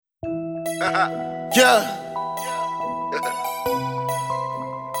Yeah.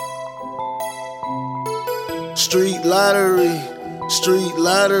 Street lottery,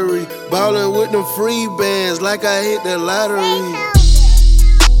 ballin' with them free bands like I hit the lottery.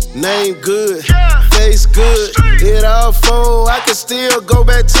 Name good, face good, it all fold. I can still go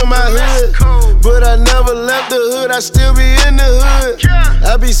back to my hood, but I never left the hood. I still be in the hood.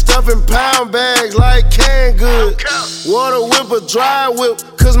 I be stuffing pound bags like canned good. Water whip or dry whip,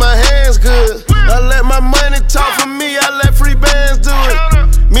 cause my hands good. I let my money talk for me, I let free bands do it.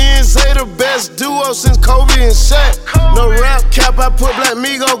 Me and Zay the best duo since Kobe and Shaq. No rap cap, I put Black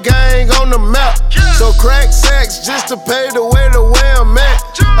Migo gang on the map. So crack sacks just to pay the way I'm at.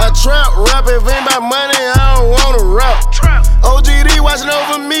 I trap rap, if ain't about money, I don't wanna rap. OGD watching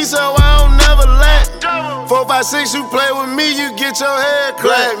over me, so I don't never lack. 4, 5, 6, you play with me, you get your head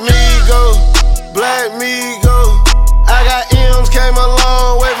cracked. Black Migo. I got M's, came a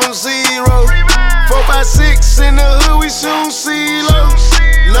long way from zero. 4, 5, 6 in the hood, we soon see low.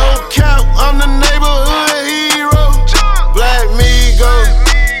 No cap, I'm the neighborhood hero. Black Migo.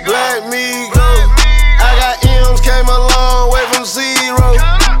 I got M's, came a long way from zero.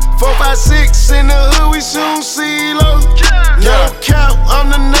 4, 5, 6 in the hood, we soon see low. No cap, I'm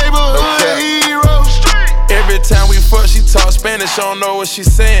the neighborhood hero. Every time we fuck, she talk Spanish, I don't know what she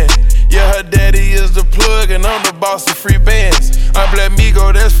saying. Yeah, her daddy is the plug, and I'm the boss of free bands. I'm Black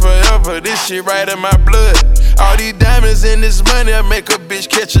Migo, that's forever, this shit right in my blood. All these diamonds and this money, I make a bitch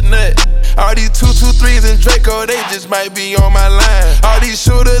catch a nut. All these 223s and Draco, they just might be on my line. All these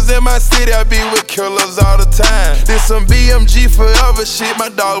shooters in my city, I be with killers all the time. This some BMG forever shit, my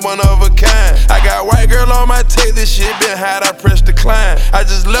dog one of a kind. I got white girl on my tape, this shit been hot, I press decline. I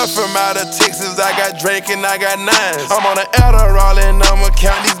just left from out of Texas, I got Drake and I got nines. I'm on an Adderall and I'ma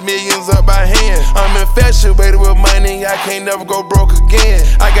count these millions up by hand. I'm infatuated with money, I can't never go broke again.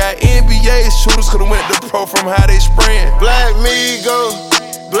 I got NBA shooters, could've went to pro from how they spraying. Black Migo.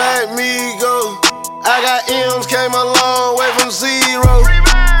 I got M's, came a long way from zero.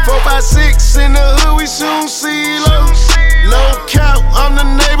 4, 5, 6 in the hood, we soon see low. No cap, I'm the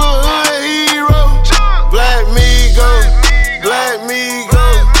neighborhood hero. Black Migo.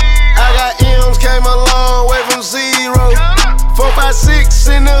 I got M's, came a long way from zero. 4, 5, 6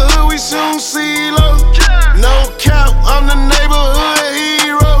 in the hood, we soon see low. No cap, I'm the neighborhood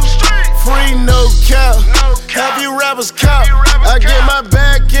hero. Free no cap, happy rappers cop. I get my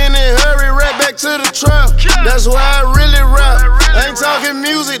back in and hurry right back to the trap. That's why I really rap. I ain't talking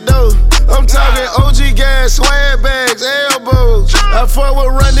music though, I'm talking OG gas, swag bags, elbows. I fuck with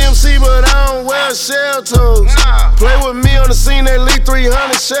Run DMC, but I don't wear shell toes. Play with me on the scene, they leave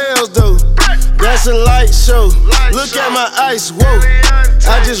 300 shells though. That's a light show. Look at my ice, whoa.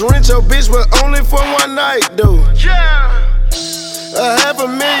 I just rent your bitch, but only for one night though.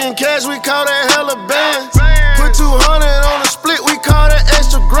 $500,000 cash, we call that hella bands. Put 200 on the split, we call that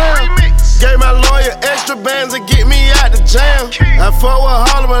extra grand. Gave my lawyer extra bands to get me out the jam. I fuck with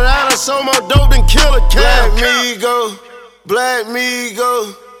Harlem, but I done sold more dope than Killer Cam. Black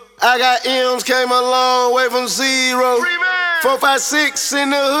Migo. I got M's, came a long way from zero. 4, 5, 6 in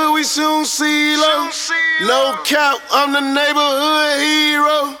the hood, we soon see low. No cap, I'm the neighborhood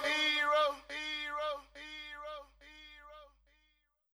hero.